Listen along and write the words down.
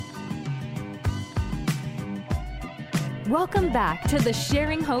Welcome back to the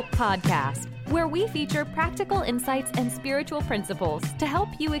Sharing Hope podcast, where we feature practical insights and spiritual principles to help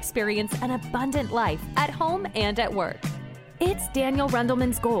you experience an abundant life at home and at work. It's Daniel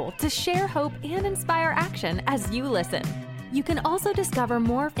Rundleman's goal to share hope and inspire action as you listen. You can also discover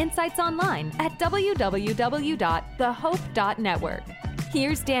more insights online at www.thehope.network.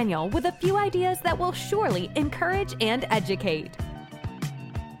 Here's Daniel with a few ideas that will surely encourage and educate.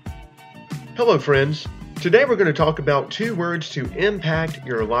 Hello, friends. Today we're going to talk about 2 words to impact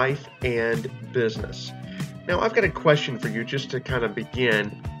your life and business. Now, I've got a question for you just to kind of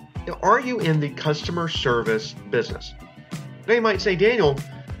begin. Are you in the customer service business? Now, you might say, Daniel,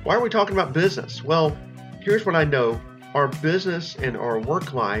 why are we talking about business? Well, here's what I know. Our business and our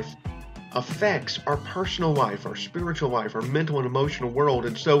work life affects our personal life, our spiritual life, our mental and emotional world.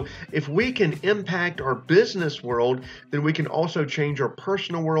 And so if we can impact our business world, then we can also change our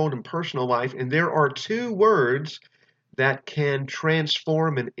personal world and personal life. And there are 2 words that can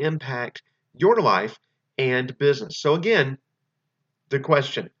transform and impact your life and business. So again, the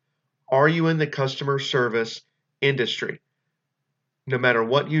question, are you in the customer service industry? No matter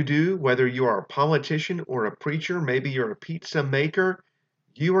what you do, whether you are a politician or a preacher, maybe you're a pizza maker,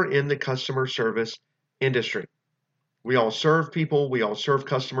 you are in the customer service industry. We all serve people, we all serve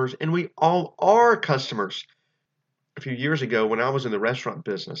customers, and we all are customers. A few years ago, when I was in the restaurant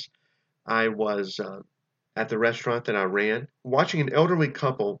business, I was at the restaurant that I ran, watching an elderly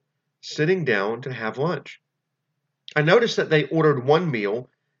couple sitting down to have lunch. I noticed that they ordered one meal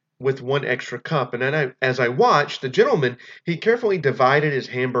with 1 extra cup, and then as I watched, the gentleman, he carefully divided his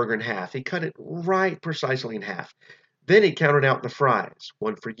hamburger in half. He cut it right precisely in half. Then he counted out the fries,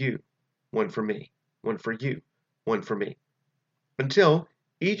 1 for you, 1 for me, 1 for you, 1 for me, until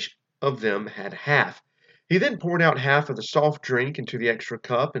each of them had half. He then poured out half of the soft drink into the extra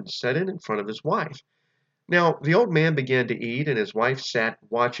cup and set it in front of his wife. Now, the old man began to eat, and his wife sat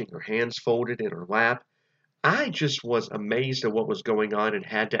watching, her hands folded in her lap. I just was amazed at what was going on and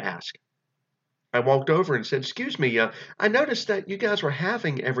had to ask. I walked over and said, excuse me, I noticed that you guys were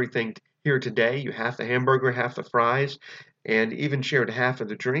having everything here today. You half the hamburger, half the fries, and even shared half of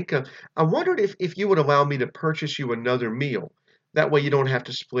the drink. I wondered if you would allow me to purchase you another meal. That way you don't have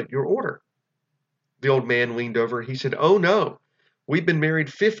to split your order. The old man leaned over. He said, oh no, we've been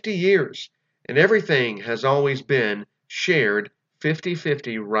married 50 years, and everything has always been shared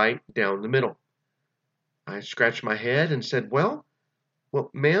 50-50 right down the middle. I scratched my head and said, well,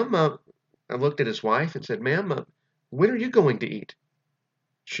 ma'am, I looked at his wife and said, ma'am, when are you going to eat?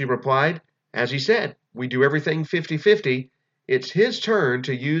 She replied, as he said, we do everything 50-50. It's his turn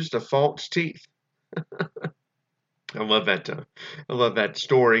to use the false teeth. I love that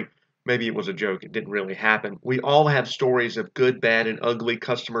story. Maybe it was a joke. It didn't really happen. We all have stories of good, bad, and ugly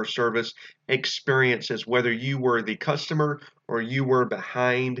customer service experiences, whether you were the customer or you were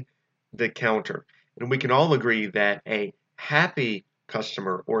behind the counter. And we can all agree that a happy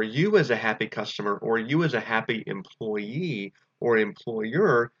customer, or you as a happy customer, or you as a happy employee or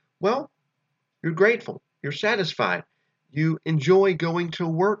employer, well, you're grateful, you're satisfied, you enjoy going to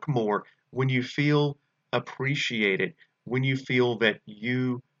work more when you feel appreciated, when you feel that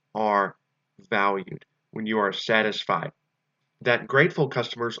you are valued, when you are satisfied. That grateful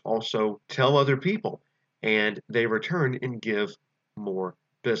customers also tell other people, and they return and give more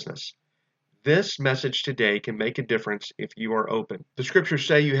business. This message today can make a difference if you are open. The scriptures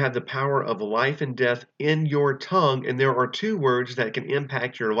say you have the power of life and death in your tongue, and there are 2 words that can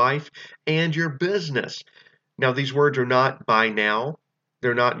impact your life and your business. Now, these words are not buy now.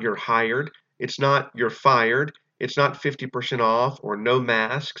 They're not you're hired. It's not you're fired. It's not 50% off or no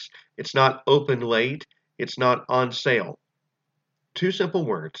masks. It's not open late. It's not on sale. 2 simple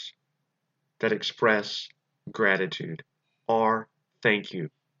words that express gratitude are thank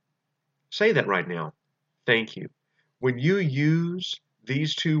you. Say that right now. Thank you. When you use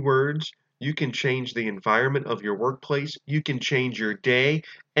these 2 words, you can change the environment of your workplace. You can change your day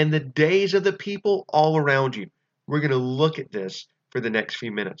and the days of the people all around you. We're going to look at this for the next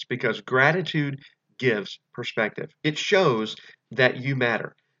few minutes because gratitude gives perspective. It shows that you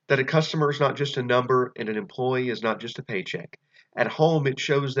matter, that a customer is not just a number and an employee is not just a paycheck. At home, it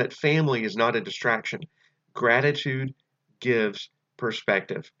shows that family is not a distraction. Gratitude gives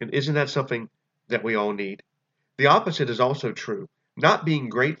perspective. And isn't that something that we all need? The opposite is also true. Not being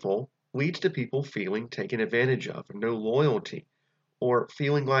grateful leads to people feeling taken advantage of, no loyalty, or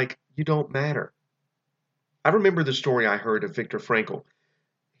feeling like you don't matter. I remember the story I heard of Viktor Frankl.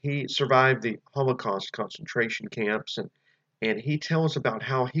 He survived the Holocaust concentration camps, and he tells about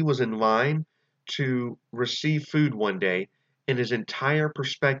how he was in line to receive food one day, and his entire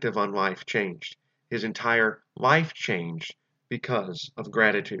perspective on life changed. His entire life changed because of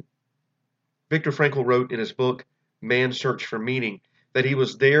gratitude. Viktor Frankl wrote in his book, Man's Search for Meaning, that he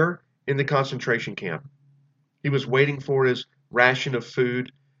was there in the concentration camp. He was waiting for his ration of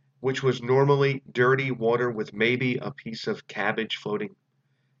food, which was normally dirty water with maybe a piece of cabbage floating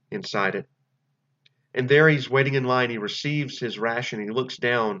inside it. And there he's waiting in line. He receives his ration. He looks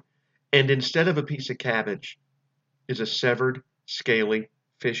down, and instead of a piece of cabbage is a severed, scaly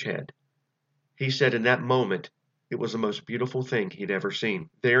fish head. He said in that moment, it was the most beautiful thing he'd ever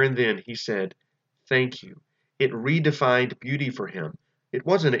seen. There and then he said, "Thank you." It redefined beauty for him. It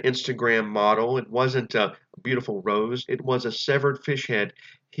wasn't an Instagram model. It wasn't a beautiful rose. It was a severed fish head.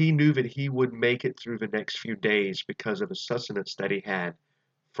 He knew that he would make it through the next few days because of the sustenance that he had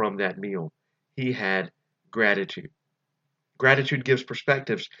from that meal. He had gratitude. Gratitude gives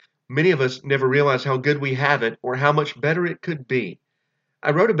perspectives. Many of us never realize how good we have it or how much better it could be. I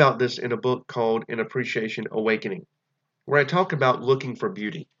wrote about this in a book called An Appreciation Awakening, where I talk about looking for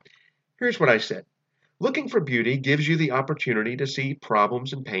beauty. Here's what I said. Looking for beauty gives you the opportunity to see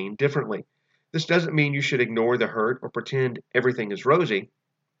problems and pain differently. This doesn't mean you should ignore the hurt or pretend everything is rosy.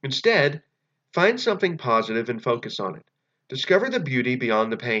 Instead, find something positive and focus on it. Discover the beauty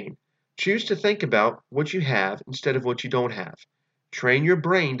beyond the pain. Choose to think about what you have instead of what you don't have. Train your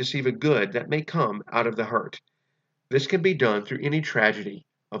brain to see the good that may come out of the hurt. This can be done through any tragedy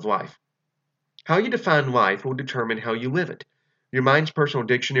of life. How you define life will determine how you live it. Your mind's personal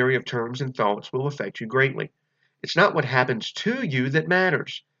dictionary of terms and thoughts will affect you greatly. It's not what happens to you that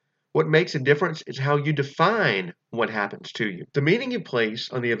matters. What makes a difference is how you define what happens to you. The meaning you place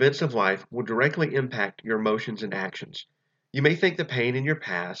on the events of life will directly impact your emotions and actions. You may think the pain in your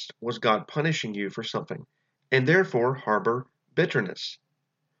past was God punishing you for something, and therefore harbor bitterness.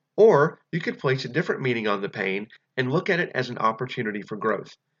 Or you could place a different meaning on the pain and look at it as an opportunity for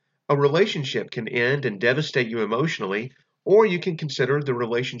growth. A relationship can end and devastate you emotionally, or you can consider the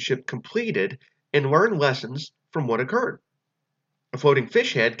relationship completed and learn lessons from what occurred. A floating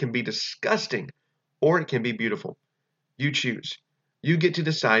fish head can be disgusting, or it can be beautiful. You choose. You get to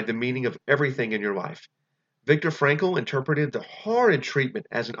decide the meaning of everything in your life. Viktor Frankl interpreted the horrid treatment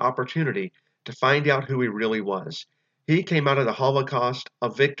as an opportunity to find out who he really was. He came out of the Holocaust a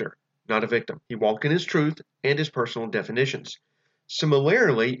victor, not a victim. He walked in his truth and his personal definitions.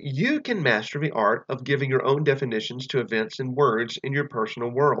 Similarly, you can master the art of giving your own definitions to events and words in your personal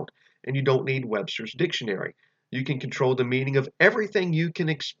world, and you don't need Webster's dictionary. You can control the meaning of everything you can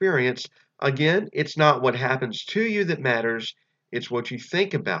experience. Again, it's not what happens to you that matters, it's what you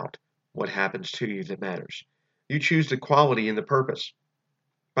think about what happens to you that matters. You choose the quality and the purpose.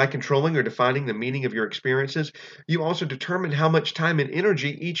 By controlling or defining the meaning of your experiences, you also determine how much time and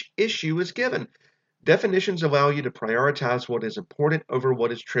energy each issue is given. Definitions allow you to prioritize what is important over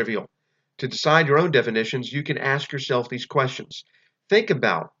what is trivial. To decide your own definitions, you can ask yourself these questions. Think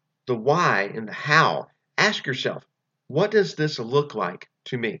about the why and the how. Ask yourself, what does this look like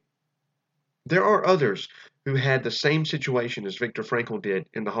to me? There are others who had the same situation as Viktor Frankl did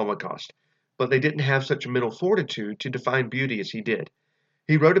in the Holocaust, but they didn't have such mental fortitude to define beauty as he did.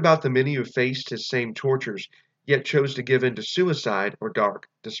 He wrote about the many who faced his same tortures, yet chose to give in to suicide or dark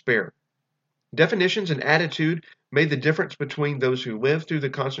despair. Definitions and attitude made the difference between those who lived through the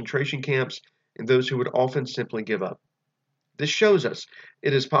concentration camps and those who would often simply give up. This shows us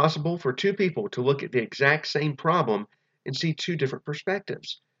it is possible for two people to look at the exact same problem and see two different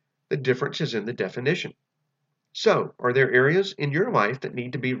perspectives. The difference is in the definition. So, are there areas in your life that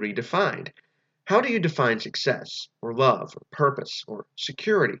need to be redefined? How do you define success, or love, or purpose, or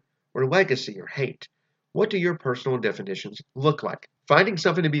security, or legacy, or hate? What do your personal definitions look like? Finding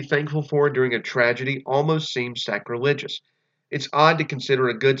something to be thankful for during a tragedy almost seems sacrilegious. It's odd to consider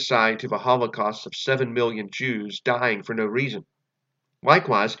a good side to the Holocaust of 7 million Jews dying for no reason.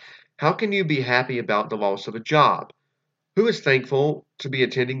 Likewise, how can you be happy about the loss of a job? Who is thankful to be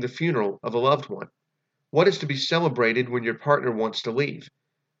attending the funeral of a loved one? What is to be celebrated when your partner wants to leave?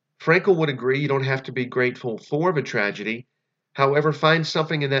 Frankl would agree you don't have to be grateful for the tragedy. However, find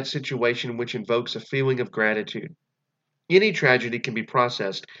something in that situation which invokes a feeling of gratitude. Any tragedy can be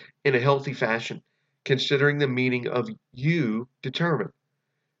processed in a healthy fashion, considering the meaning of you determine.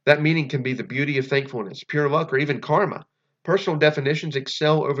 That meaning can be the beauty of thankfulness, pure luck, or even karma. Personal definitions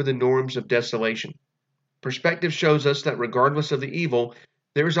excel over the norms of desolation. Perspective shows us that regardless of the evil,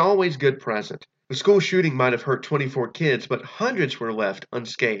 there is always good present. The school shooting might have hurt 24 kids, but hundreds were left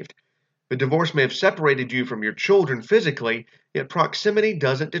unscathed. The divorce may have separated you from your children physically, yet proximity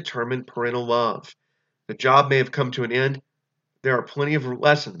doesn't determine parental love. The job may have come to an end. There are plenty of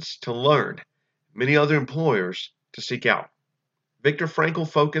lessons to learn, many other employers to seek out. Viktor Frankl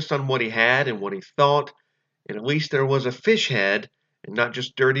focused on what he had and what he thought, and at least there was a fish head and not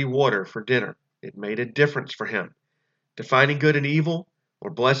just dirty water for dinner. It made a difference for him. Defining good and evil,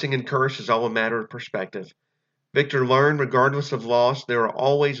 or blessing and curse, is all a matter of perspective. Victor learned, regardless of loss, there are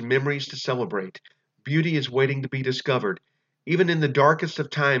always memories to celebrate. Beauty is waiting to be discovered. Even in the darkest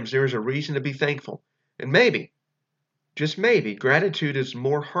of times, there is a reason to be thankful. And maybe, just maybe, gratitude is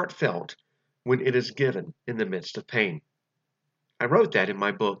more heartfelt when it is given in the midst of pain. I wrote that in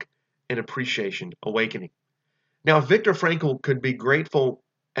my book, An Appreciation Awakening. Now, if Viktor Frankl could be grateful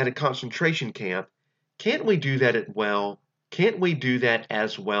at a concentration camp, can't we do that Can't we do that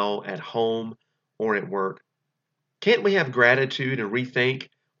as well at home or at work? Can't we have gratitude and rethink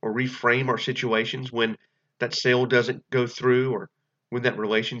or reframe our situations when that sale doesn't go through or when that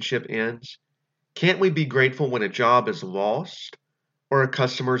relationship ends? Can't we be grateful when a job is lost or a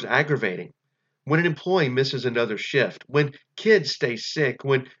customer is aggravating? When an employee misses another shift, when kids stay sick,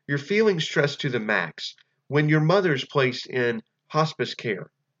 when you're feeling stressed to the max, when your mother's placed in hospice care,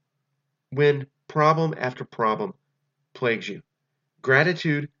 when problem after problem plagues you.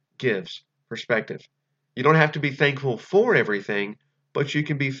 Gratitude gives perspective. You don't have to be thankful for everything, but you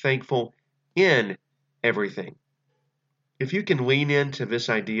can be thankful in everything. If you can lean into this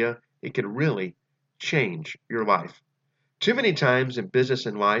idea, it can really change your life. Too many times in business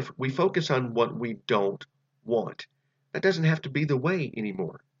and life, we focus on what we don't want. That doesn't have to be the way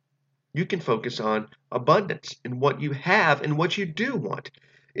anymore. You can focus on abundance in what you have and what you do want.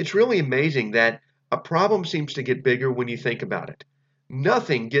 It's really amazing that a problem seems to get bigger when you think about it.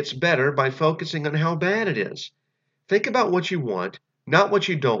 Nothing gets better by focusing on how bad it is. Think about what you want, not what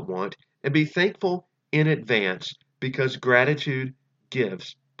you don't want, and be thankful in advance because gratitude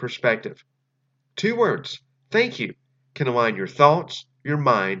gives perspective. 2 words, thank you, can align your thoughts, your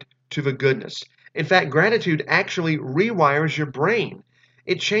mind to the goodness. In fact, gratitude actually rewires your brain.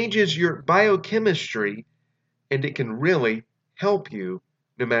 It changes your biochemistry, and it can really help you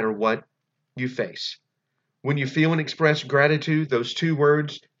no matter what you face. When you feel and express gratitude, those 2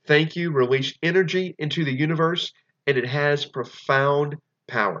 words, thank you, release energy into the universe, and it has profound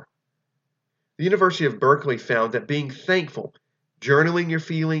power. The University of Berkeley found that being thankful, journaling your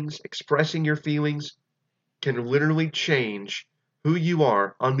feelings, expressing your feelings, can literally change who you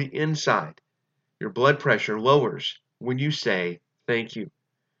are on the inside. Your blood pressure lowers when you say thank you.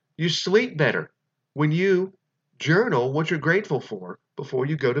 You sleep better when you journal what you're grateful for before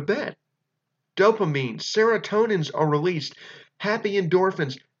you go to bed. Dopamine, serotonins are released, happy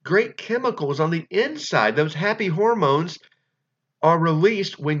endorphins, great chemicals on the inside. Those happy hormones are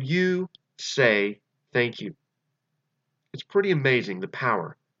released when you say thank you. It's pretty amazing the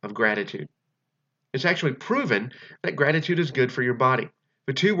power of gratitude. It's actually proven that gratitude is good for your body.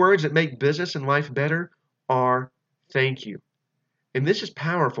 The 2 words that make business and life better are thank you. And this is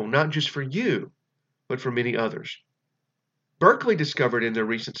powerful not just for you, but for many others. Berkeley discovered in their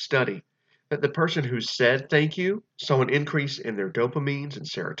recent study that the person who said thank you saw an increase in their dopamines and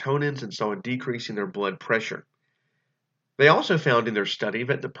serotonins and saw a decrease in their blood pressure. They also found in their study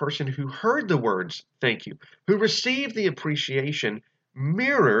that the person who heard the words thank you, who received the appreciation,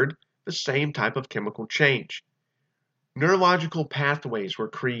 mirrored the same type of chemical change. Neurological pathways were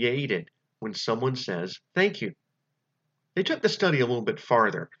created when someone says thank you. They took the study a little bit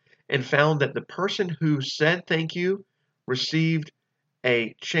farther and found that the person who said thank you received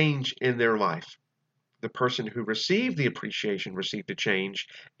a change in their life. The person who received the appreciation received a change,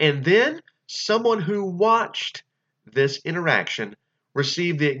 and then someone who watched this interaction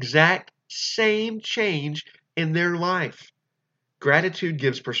received the exact same change in their life. Gratitude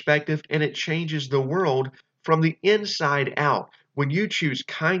gives perspective and it changes the world from the inside out. When you choose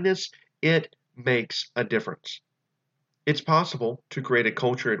kindness, it makes a difference. It's possible to create a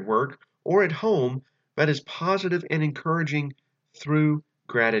culture at work or at home that is positive and encouraging through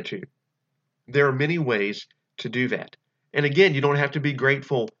gratitude. There are many ways to do that. And again, you don't have to be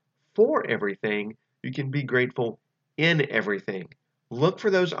grateful for everything. You can be grateful in everything. Look for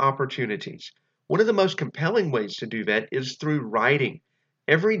those opportunities. One of the most compelling ways to do that is through writing.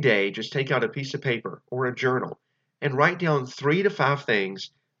 Every day, just take out a piece of paper or a journal and write down 3 to 5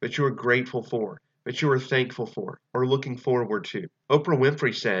 things that you are grateful for, that you are thankful for, or looking forward to. Oprah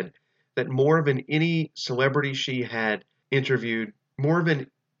Winfrey said that more than any celebrity she had interviewed, more than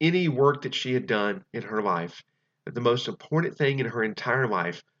any work that she had done in her life, that the most important thing in her entire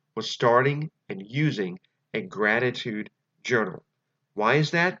life was starting and using a gratitude journal. Why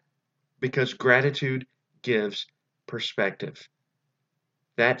is that? Because gratitude gives perspective.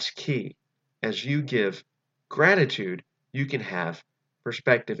 That's key. As you give gratitude, you can have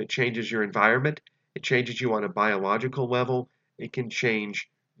perspective. It changes your environment. It changes you on a biological level. it can change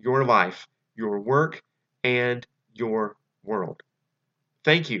your life, your work, and your world.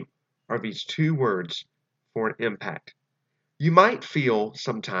 Thank you are these 2 words for impact. You might feel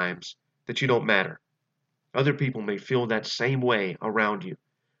sometimes that you don't matter. Other people may feel that same way around you.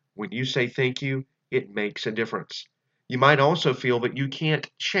 When you say thank you, it makes a difference. You might also feel that you can't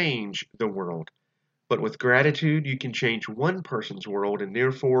change the world. But with gratitude, you can change one person's world and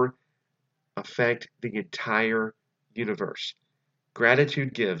therefore affect the entire universe.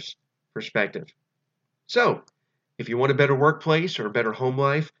 Gratitude gives perspective. So, if you want a better workplace or a better home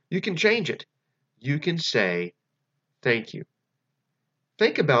life, you can change it. You can say thank you.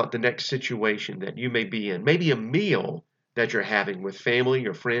 Think about the next situation that you may be in, maybe a meal that you're having with family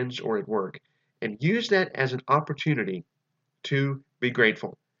or friends or at work, and use that as an opportunity to be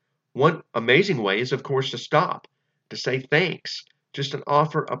grateful. One amazing way is, of course, to stop, to say thanks, just to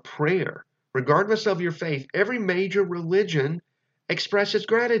offer a prayer. Regardless of your faith, every major religion expresses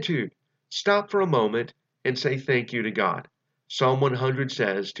gratitude. Stop for a moment and say thank you to God. Psalm 100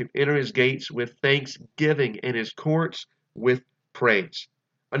 says to enter his gates with thanksgiving and his courts with praise.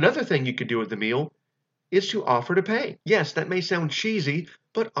 Another thing you could do at the meal is to offer to pay. Yes, that may sound cheesy,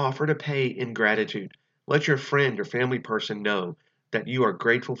 but offer to pay in gratitude. Let your friend or family person know that you are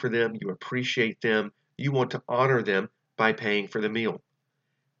grateful for them, you appreciate them, you want to honor them by paying for the meal.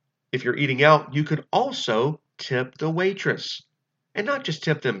 If you're eating out, you could also tip the waitress. And not just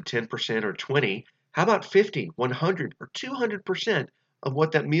tip them 10% or 20%. How about 50, 100, or 200% of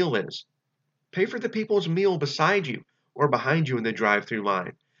what that meal is? Pay for the people's meal beside you or behind you in the drive-thru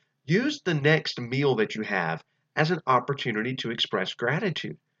line. Use the next meal that you have as an opportunity to express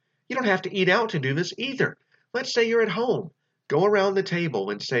gratitude. You don't have to eat out to do this either. Let's say you're at home. Go around the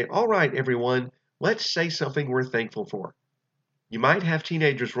table and say, all right, everyone, let's say something we're thankful for. You might have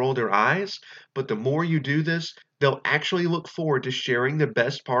teenagers roll their eyes, but the more you do this, they'll actually look forward to sharing the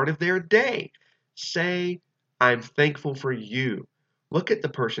best part of their day. Say, I'm thankful for you. Look at the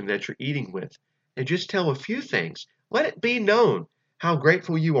person that you're eating with and just tell a few things. Let it be known how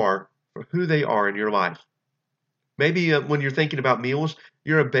grateful you are for who they are in your life. Maybe when you're thinking about meals,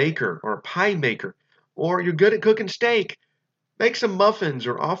 you're a baker or a pie maker, or you're good at cooking steak. Make some muffins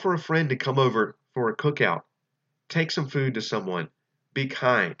or offer a friend to come over for a cookout. Take some food to someone. Be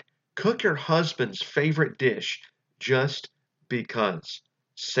kind. Cook your husband's favorite dish just because.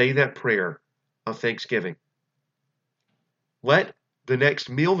 Say that prayer of thanksgiving. Let the next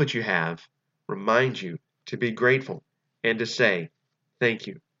meal that you have remind you to be grateful and to say thank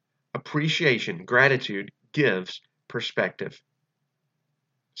you. Appreciation, gratitude gives perspective.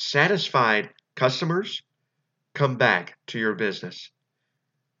 Satisfied customers come back to your business.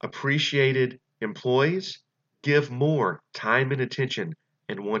 Appreciated employees give more time and attention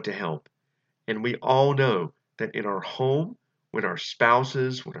and want to help. And we all know that in our home, when our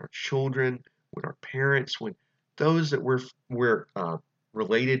spouses, when our children, when our parents, when those that we're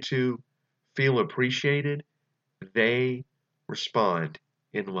related to feel appreciated, they respond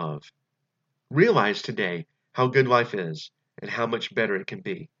in love. Realize today how good life is and how much better it can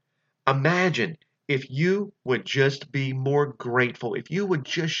be. Imagine if you would just be more grateful, if you would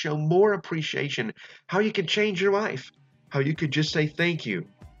just show more appreciation, how you could change your life, how you could just say thank you,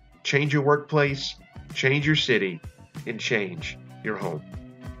 change your workplace, change your city, and change your home.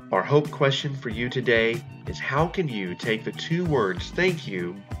 Our hope question for you today is, how can you take the 2 words thank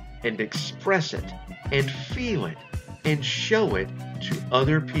you and express it and feel it and show it to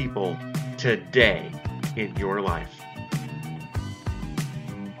other people today in your life?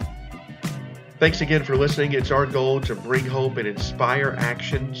 Thanks again for listening. It's our goal to bring hope and inspire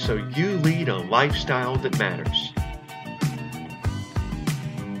action so you lead a lifestyle that matters.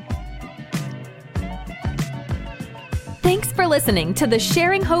 Thanks for listening to the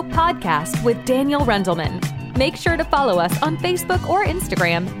Sharing Hope podcast with Daniel Rendelman. Make sure to follow us on Facebook or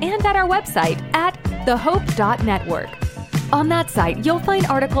Instagram and at our website at thehope.network. On that site, you'll find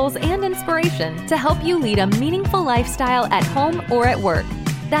articles and inspiration to help you lead a meaningful lifestyle at home or at work.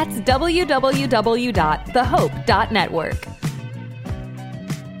 That's www.thehope.network.